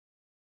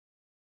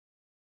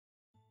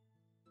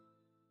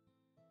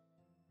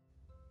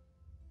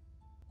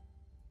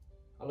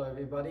Hello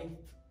everybody.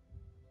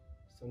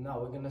 So now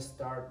we're gonna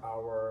start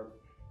our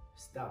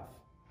stuff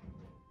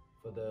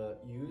for the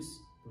use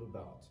blue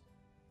belt.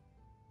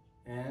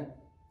 And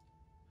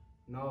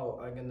now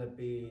I'm gonna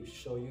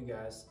show you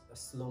guys a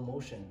slow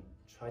motion.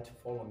 Try to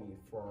follow me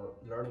for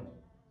learning.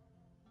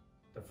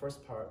 The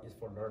first part is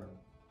for learning.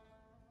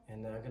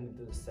 And then I'm gonna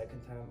do the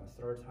second time,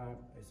 a third time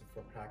is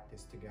for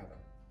practice together.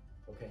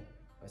 Okay,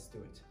 let's do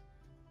it.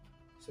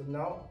 So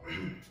now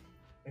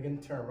I'm gonna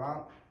turn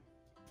around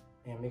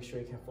and make sure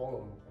you can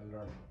follow me and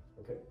learn.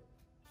 Okay,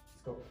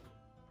 let's go.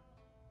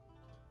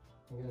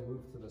 I'm gonna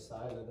move to the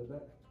side a little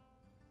bit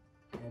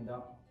and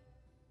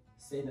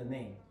say the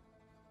name.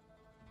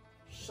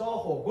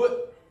 Shao Huo Gun.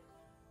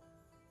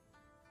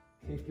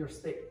 Take your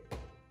stick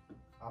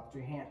up to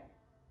your hand.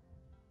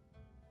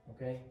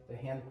 Okay, the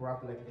hand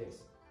grab like this.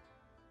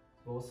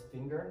 Both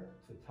finger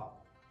to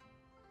top.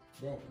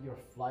 Then you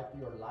flip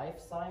your left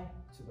side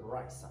to the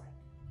right side.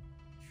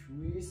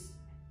 Twist.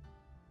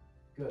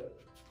 Good.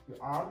 Your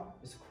arm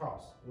is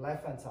crossed,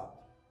 left hand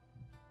up.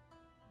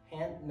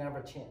 Hand never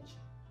change.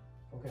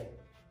 Okay.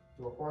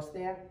 Do a horse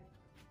stand.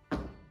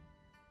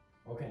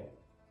 Okay.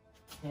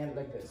 Hand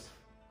like this.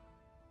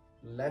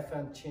 Left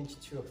hand change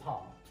to a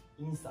palm,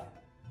 inside.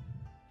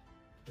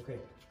 Okay.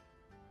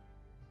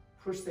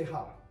 Push the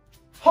hop.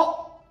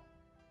 Hop!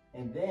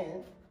 And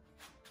then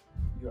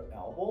your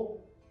elbow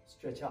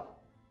stretch out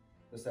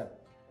the step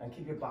and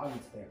keep your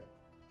balance there.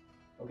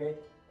 Okay.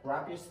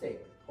 Grab your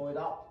stick, pull it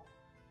out.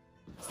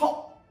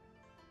 Hop!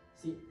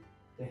 See,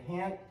 the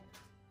hand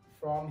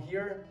from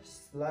here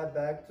slide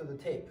back to the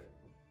tape.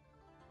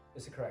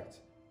 Is correct.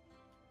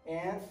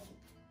 And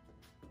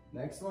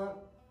next one.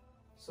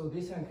 So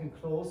this hand can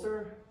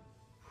closer.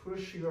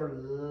 Push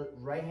your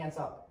right hands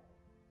up.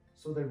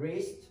 So the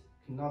wrist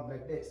cannot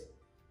like this.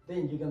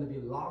 Then you're gonna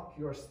be lock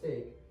your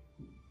stick.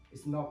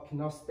 It's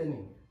cannot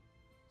spinning.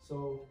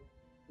 So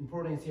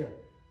important is here.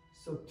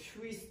 So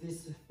twist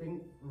this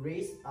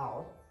wrist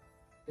out.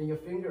 Then your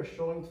finger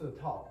showing to the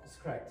top. It's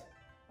correct.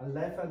 And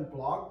left hand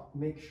block,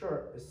 make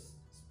sure it's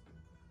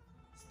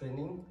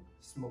spinning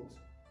smooth.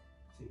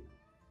 See?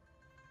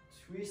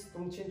 Twist,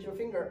 don't change your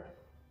finger.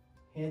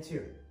 Hands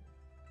here.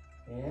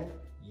 And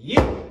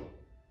you.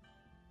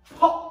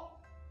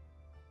 Hop.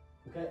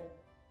 Okay.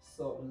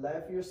 So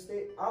left your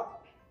stick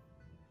up.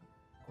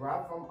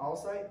 Grab from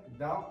outside,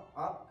 down,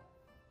 up,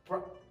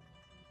 grab,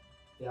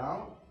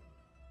 down,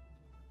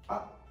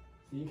 up.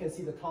 So you can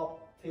see the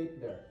top tape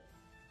there.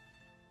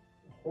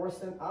 Horse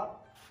stand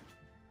up.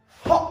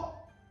 Hop.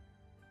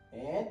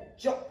 And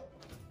jump,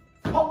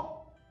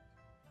 hop,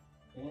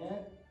 and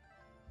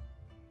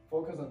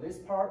focus on this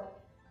part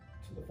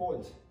to the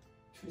point.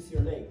 Twist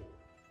your leg,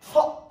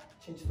 hop,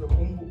 change to the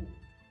kumbu.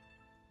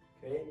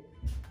 Okay,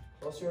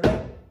 cross your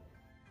leg.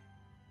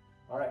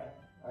 All right,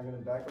 I'm gonna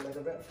back a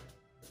little bit.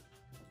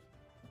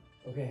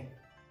 Okay,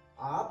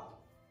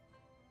 up,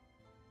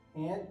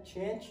 and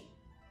change,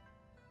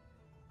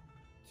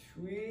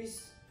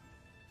 twist,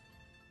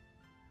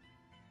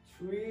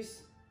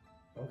 twist.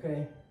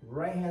 Okay,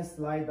 right hand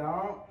slide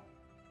down.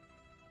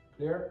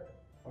 Clear.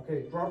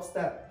 Okay, drop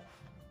step.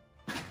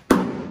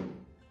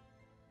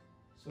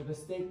 So the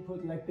stick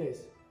put like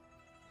this.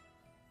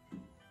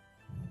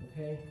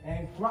 Okay,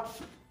 and grab.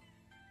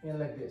 And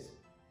like this.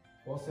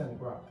 Both hand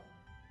grab.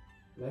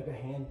 Like a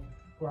hand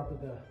grab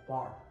the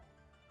bar.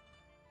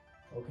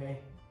 Okay,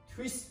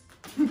 twist.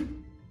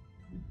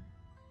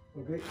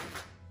 Okay,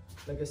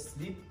 like a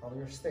sleep on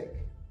your stick.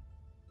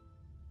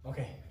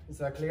 Okay, is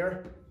that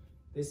clear?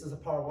 This is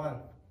part one,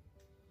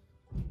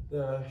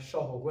 the Shao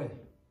Huo Gun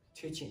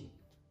teaching.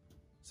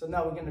 So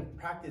now we're gonna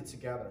practice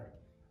together.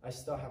 I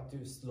still have to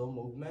do slow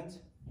movement.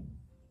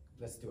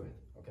 Let's do it,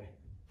 okay?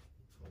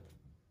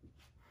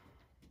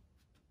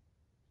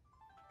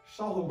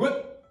 Shao Huo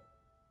Gun.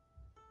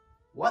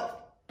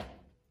 What?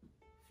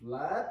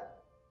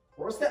 Flat,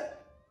 horse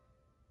step.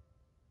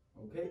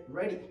 Okay,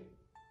 ready,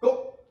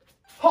 go.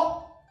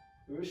 Hop,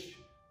 push,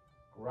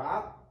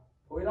 grab,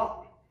 pull it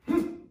up.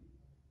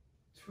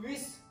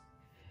 Twist.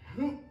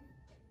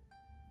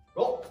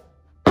 Go,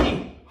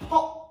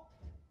 hop,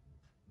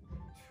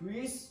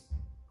 twist,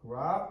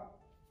 grab,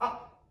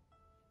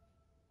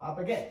 up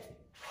again,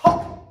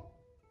 hop,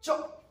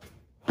 jump,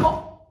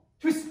 hop,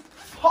 twist,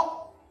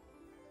 hop.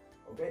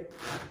 Okay,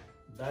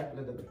 back a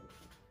little bit,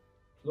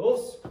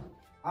 close,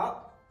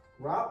 up,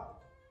 grab,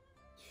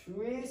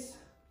 twist,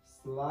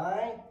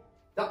 slide,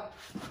 down,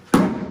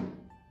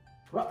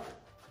 grab,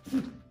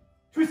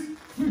 twist.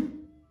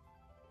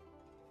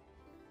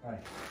 All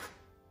right.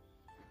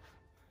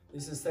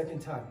 This is the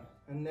second time,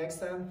 and next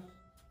time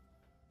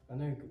I'm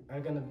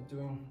gonna be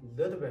doing a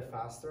little bit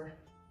faster.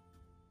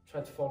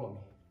 Try to follow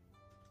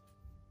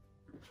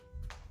me.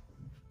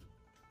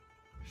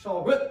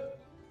 Shao Gun.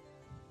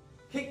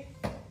 Kick.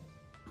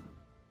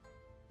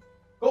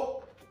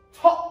 Go.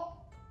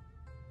 Hop.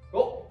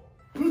 Go.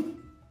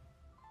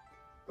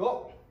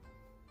 Go.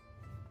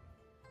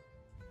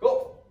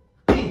 Go.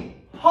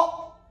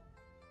 Hop.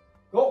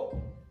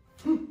 Go.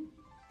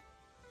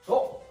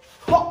 Go.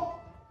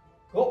 Hop.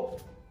 Go.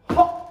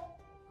 Hop.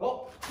 Go.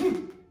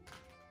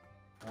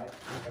 All right.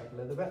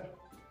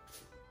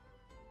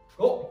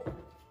 Go.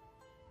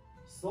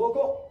 So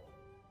go.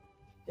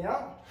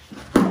 Down.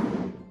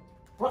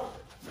 One.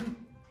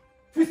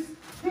 Twist.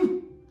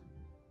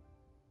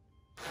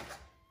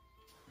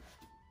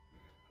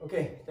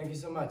 Okay, thank you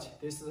so much.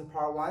 This is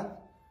part 1.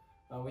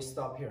 We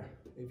stop here.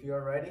 If you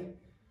are ready,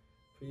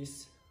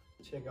 please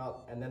check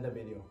out another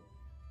video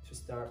to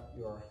start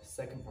your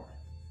second part.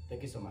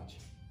 Thank you so much.